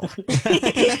well.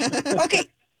 Okay.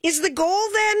 Is the goal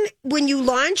then, when you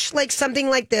launch like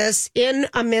something like this in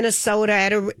a Minnesota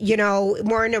at a,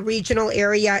 more in a regional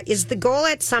area, is the goal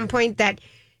at some point that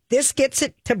this gets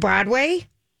it to Broadway?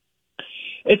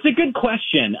 It's a good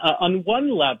question. On one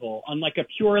level, on like a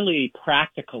purely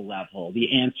practical level,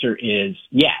 the answer is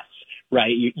yes,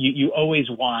 right? You always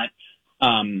want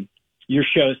your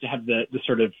shows to have the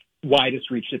sort of widest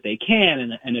reach that they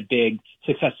can and a big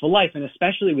successful life, and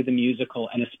especially with a musical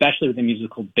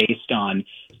based on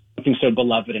something so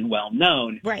beloved and well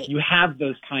known, right. You have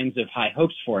those kinds of high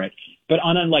hopes for it. But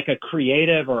on a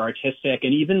creative or artistic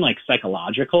and even like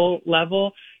psychological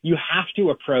level, you have to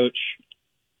approach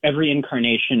every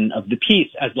incarnation of the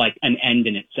piece as like an end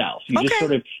in itself. You just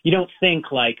sort of, you don't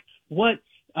think like,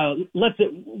 how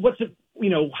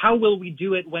will we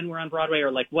do it when we're on Broadway,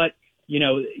 or like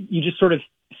you just sort of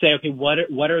say, okay, what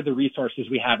are the resources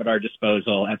we have at our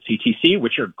disposal at CTC,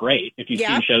 which are great. If you've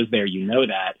seen shows there, you know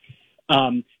that.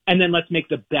 And then let's make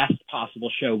the best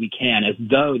possible show we can, as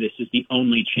though this is the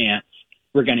only chance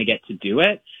we're going to get to do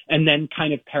it. And then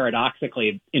kind of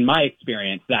paradoxically, in my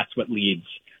experience, that's what leads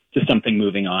to something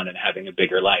moving on and having a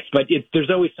bigger life. But there's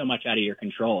always so much out of your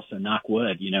control. So knock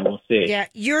wood, we'll see. Yeah,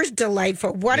 you're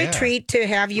delightful. What a treat to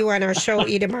have you on our show,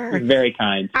 Itamar. Very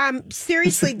kind.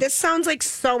 Seriously, this sounds like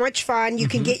so much fun. You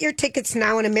can get your tickets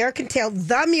now in American Tale,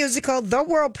 the musical, the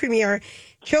world premiere,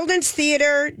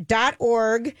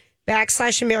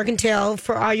 childrenstheater.org/American Tale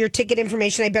for all your ticket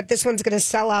information. I bet this one's going to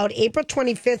sell out April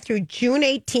 25th through June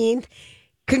 18th.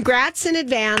 Congrats in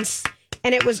advance.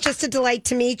 And it was just a delight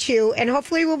to meet you. And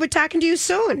hopefully we'll be talking to you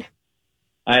soon.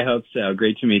 I hope so.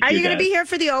 Great to meet you. Are you going to be here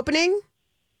for the opening?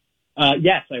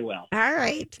 Yes, I will. All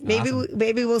right. Maybe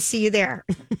we'll see you there.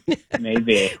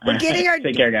 Maybe.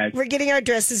 Take care, guys. We're getting our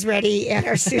dresses ready and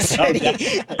our suits ready.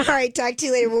 All right. Talk to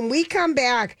you later. When we come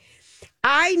back,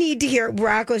 I need to hear.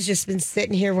 Rocco's just been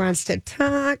sitting here, wants to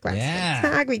talk.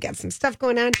 We got some stuff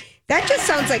going on. That just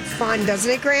sounds like fun,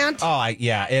 doesn't it, Grant? Oh,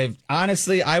 yeah.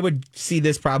 Honestly, I would see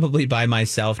this probably by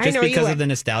myself just because of the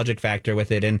nostalgic factor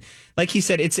with it. And like he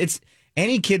said, it's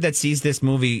any kid that sees this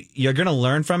movie, you're going to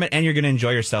learn from it and you're going to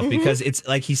enjoy yourself because it's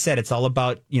like he said, it's all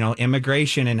about,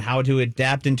 immigration and how to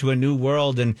adapt into a new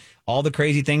world and all the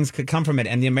crazy things could come from it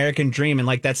and the American dream. And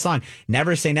like that song,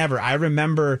 Never Say Never. I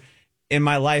remember in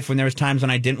my life when there was times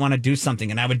when I didn't want to do something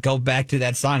and I would go back to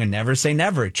that song and never say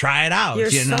never. Try it out.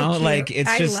 You're so cute. Like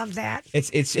it's just, I love that.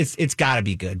 It's got to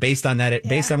be good based on that.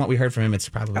 Based on what we heard from him, it's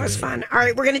probably that was fun. All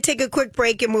right, we're going to take a quick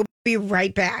break and we'll be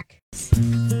right back.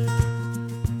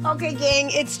 Okay,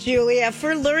 gang, it's Julia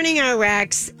for Learning Our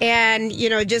Recs and,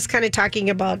 just kind of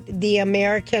talking about the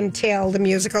American Tale, the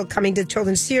musical coming to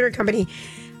Children's Theater Company.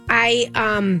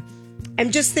 I'm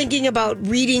just thinking about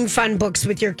reading fun books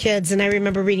with your kids. And I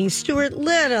remember reading Stuart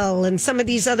Little and some of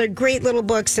these other great little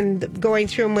books and going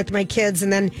through them with my kids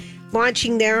and then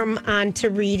launching them onto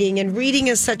reading. And reading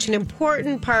is such an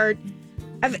important part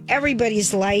of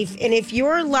everybody's life. And if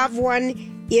your loved one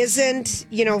isn't,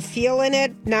 feeling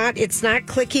it, it's not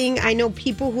clicking. I know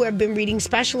people who have been reading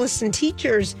specialists and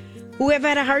teachers who have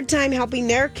had a hard time helping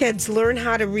their kids learn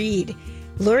how to read.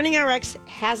 Learning RX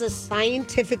has a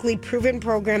scientifically proven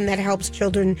program that helps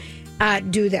children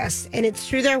do this. And it's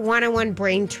through their one-on-one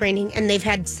brain training. And they've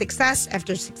had success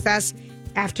after success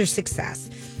after success.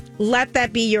 Let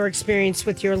that be your experience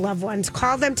with your loved ones.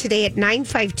 Call them today at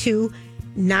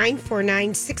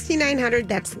 952-949-6900.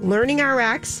 That's Learning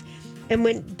RX.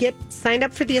 And get signed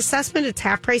up for the assessment. It's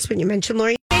half price when you mention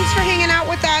Lori. Thanks for hanging out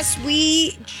with us.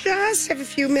 We just have a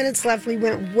few minutes left. We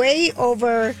went way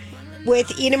over with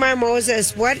Inamar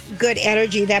Moses. What good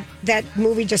energy. That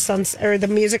movie just sounds, or the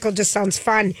musical just sounds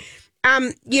fun.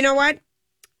 You know what?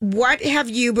 What have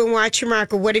you been watching,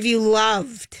 Rocco? What have you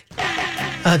loved?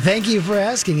 Thank you for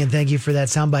asking, and thank you for that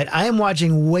soundbite. I am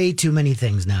watching way too many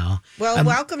things now. Well,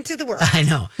 welcome to the world. I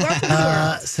know. Welcome to the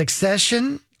world.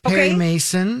 Succession, Perry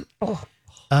Mason,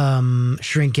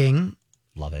 Shrinking.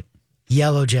 Love it.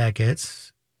 Yellow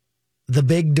Jackets. The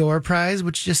Big Door Prize,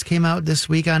 which just came out this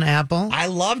week on Apple. I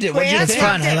loved it. What did you think? It's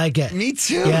fun. I like it. Me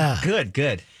too. Yeah.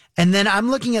 Good. And then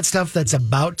I'm looking at stuff that's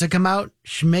about to come out.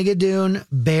 Schmigadoon,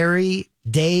 Barry,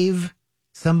 Dave,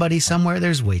 Somebody Somewhere.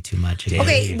 There's way too much.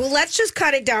 Okay, well, let's just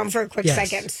cut it down for a quick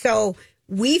second. So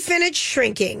we finished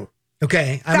Shrinking.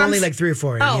 Okay, I'm only like 3 or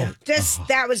 4 in.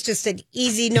 That was just an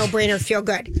easy no-brainer. Feel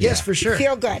good. Yes, for sure.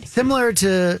 Feel good. Similar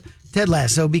to Ted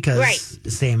Lasso because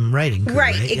the same writing crew,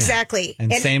 right? Exactly.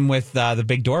 And same with the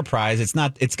Big Door Prize.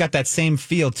 It's got that same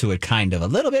feel to it, kind of a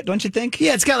little bit, don't you think?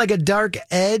 Yeah, it's got like a dark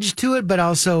edge to it, but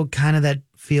also kind of that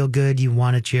feel good. You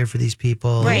want to cheer for these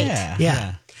people, right?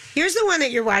 Yeah. Here's the one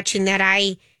that you're watching that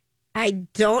I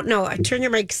don't know. Turn your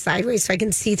mic sideways so I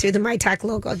can see through the My Talk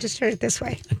logo. Just turn it this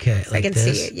way. Okay, so I can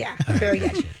see it. Yeah, very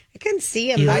good. I can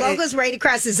see him. The logo's right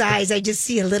across his eyes. I just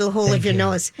see a little hole of your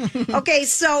nose. Okay,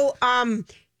 so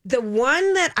the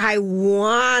one that I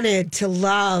wanted to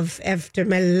love after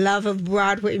my love of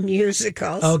Broadway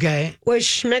musicals, was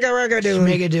Schmigadoon.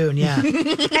 Schmigadoon, yeah.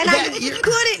 And I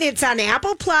couldn't. It's on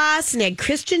Apple Plus, and it had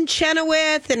Christian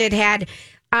Chenoweth, and it had.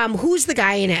 Who's the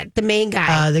guy in it? The main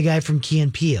guy. The guy from Key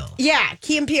and Peele. Yeah,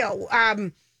 Key and Peele.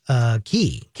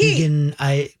 Key. Keegan.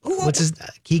 What's his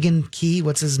Keegan Key?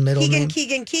 What's his middle name?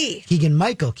 Keegan Key. Keegan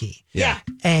Michael Key. Yeah.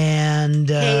 And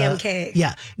KMK.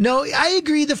 Yeah. No, I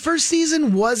agree. The first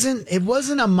season wasn't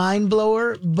a mind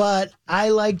blower, but I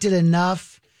liked it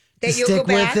enough to stick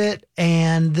with it.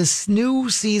 And this new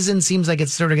season seems like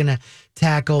it's sort of going to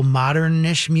tackle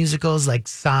modern-ish musicals like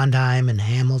Sondheim and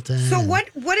Hamilton. So what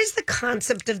is the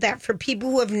concept of that for people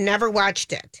who have never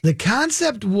watched it? The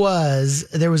concept was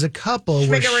there was a couple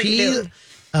where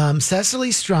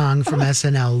Cecily Strong from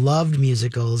SNL loved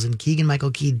musicals and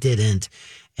Keegan-Michael Key didn't.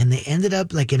 And they ended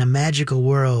up like in a magical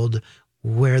world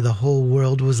where the whole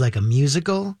world was like a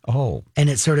musical. Oh. And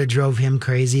it sort of drove him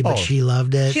crazy, but she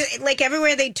loved it. Like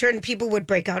everywhere they turned, people would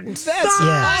break out in song.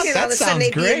 Yeah. And all of a sudden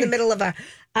they'd be in the middle of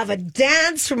of a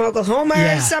dance from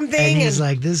Oklahoma or something. And he's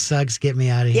like, this sucks. Get me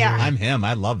out of here. I'm him.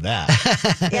 I love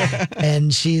that.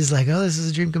 And she's like, oh, this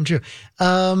is a dream come true.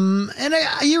 And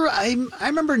I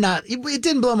remember it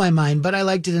didn't blow my mind, but I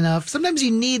liked it enough. Sometimes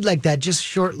you need like that just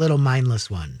short little mindless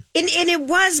one. And it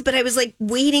was, but I was like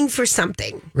waiting for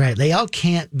something. Right. They all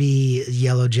can't be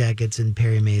Yellow Jackets and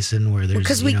Perry Mason where there's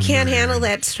because we can't handle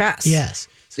that stress. Yes.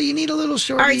 So you need a little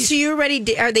short. All right, so you're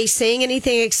ready. Are they saying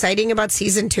anything exciting about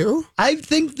season 2? I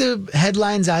think the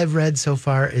headlines I've read so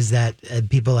far is that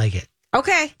people like it.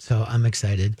 Okay. So I'm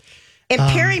excited. And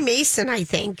Perry Mason, I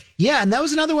think. Yeah, and that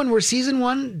was another one where season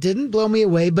 1 didn't blow me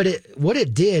away, but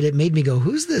it made me go,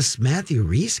 who's this Matthew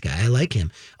Rhys guy? I like him.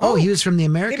 Oh, he was from The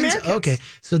Americans? Okay.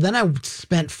 So then I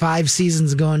spent 5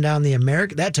 seasons going down The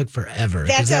American. That took forever.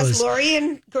 That's as Lori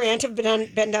and Grant have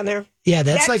been down there. Yeah,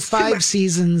 that's like 5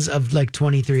 seasons of like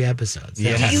 23 episodes.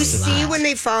 Yeah. Do you see when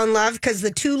they fall in love? Because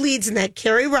the 2 leads in that,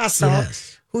 Carrie Russell,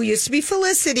 who used to be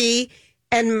Felicity,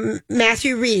 and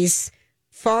Matthew Rhys,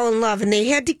 fall in love, and they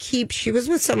had to keep, she was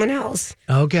with someone else.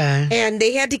 Okay. And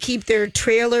they had to keep their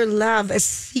trailer love a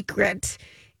secret.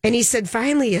 And he said,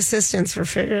 finally, assistants were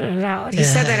figuring it out. He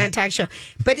said that on a talk show.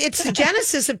 But it's the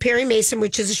genesis of Perry Mason,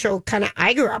 which is a show kind of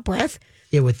I grew up with.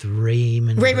 Yeah, with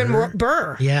Raymond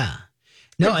Burr. Yeah.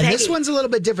 No, and this one's a little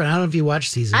bit different. I don't know if you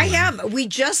watched season 1. I have. We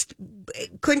just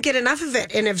couldn't get enough of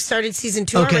it and have started season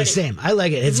 2 Okay, already. same. I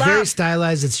like it. It's very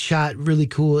stylized. It's shot really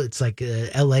cool. It's like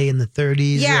L.A. in the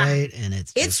 30s, right? And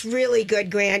it's really good,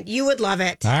 Grant. You would love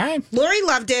it. All right. Lori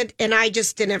loved it, and I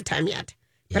just didn't have time yet.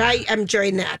 But I am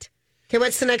enjoying that. Okay,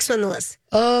 what's the next one on the list?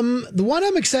 The one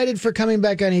I'm excited for coming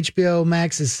back on HBO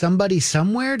Max is Somebody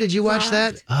Somewhere. Did you watch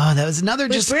that? Oh, that was another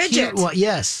With just Bridget. cute one.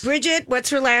 Yes. Bridget,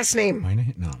 what's her last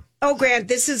name? No. Oh, Grant,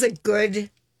 this is a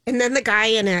good, and then the guy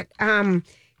in it.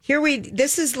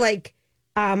 This is like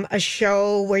a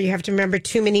show where you have to remember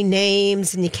too many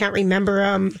names and you can't remember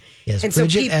them. Yes, and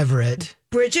Bridget Everett.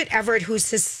 Bridget Everett, who's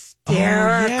hysterical.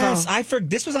 Oh, yes, I forgot.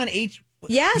 This was on H.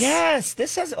 Yes. Yes,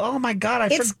 this has, oh my God, I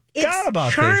forgot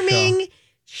about charming. this show.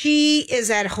 She is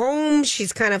at home.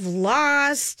 She's kind of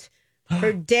lost.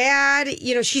 Her dad,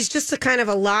 she's just a kind of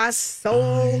a lost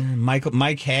soul.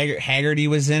 Mike Haggerty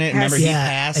was in it. Remember, he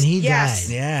passed. And he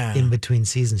died in between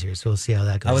seasons here. So we'll see how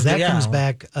that goes. That comes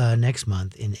back next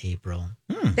month in April.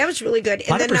 That was really good.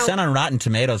 100% on Rotten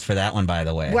Tomatoes for that one, by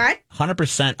the way. What?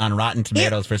 100% on Rotten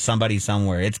Tomatoes for Somebody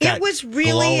Somewhere. It was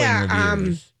really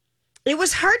reviews. It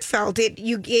was heartfelt.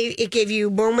 It gave you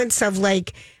moments of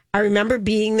like, I remember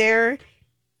being there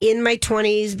in my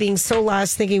 20s, being so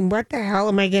lost, thinking, what the hell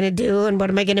am I going to do? And what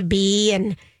am I going to be?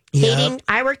 And hating.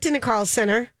 I worked in a call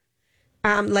center,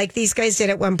 like these guys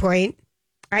did at one point.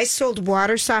 I sold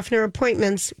water softener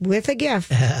appointments with a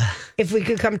gift if we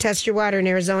could come test your water in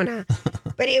Arizona.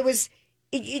 But I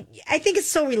think it's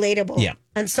so relatable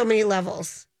on so many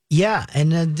levels. Yeah,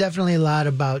 and definitely a lot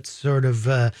about sort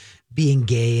of being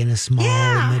gay in a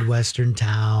small Midwestern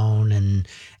town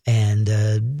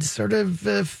and sort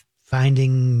of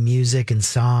finding music and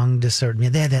song to sort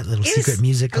of, they had that little secret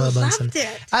music club on Sunday.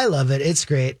 I love it. It's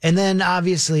great. And then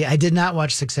obviously I did not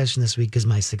watch Succession this week because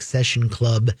my Succession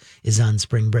club is on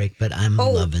spring break, but I'm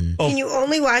loving. Can you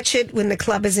only watch it when the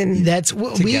club is in? That's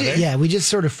what we just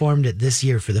sort of formed it this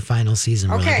year for the final season.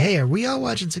 We're like, hey, are we all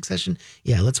watching Succession?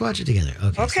 Yeah, let's watch it together.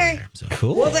 Okay. So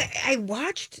cool. Well, I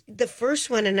watched the first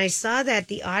one and I saw that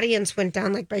the audience went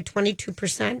down like by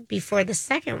 22% before the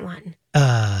second one.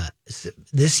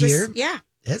 This year? Yeah.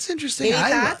 That's interesting.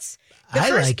 Any thoughts? I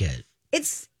like it.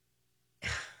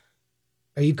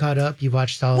 Are you caught up? You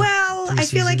watched all? Well, I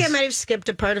feel like I might have skipped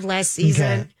a part of last season.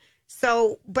 Okay.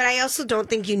 So, but I also don't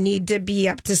think you need to be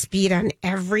up to speed on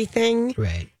everything.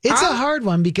 Right. It's a hard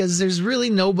one because there's really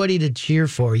nobody to cheer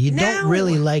for. You don't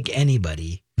really like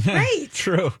anybody. Right.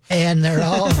 True. And they're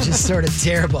all just sort of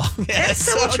terrible. That's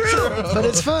so true. But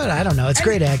it's fun. I don't know. It's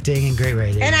great acting and great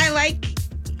writing. And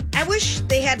I wish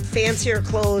they had fancier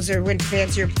clothes or went to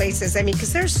fancier places. I mean,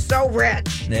 because they're so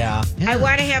rich. Yeah. I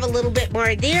want to have a little bit more.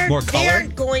 More color? They're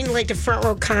going like to front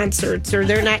row concerts, or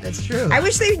they're not. That's true. I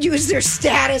wish they would use their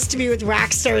status to be with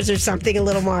rock stars or something a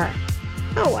little more.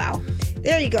 Oh, wow.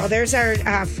 There you go. There's our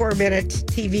 4-minute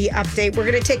TV update. We're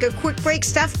going to take a quick break.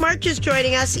 Steph March is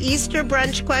joining us. Easter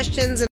brunch questions.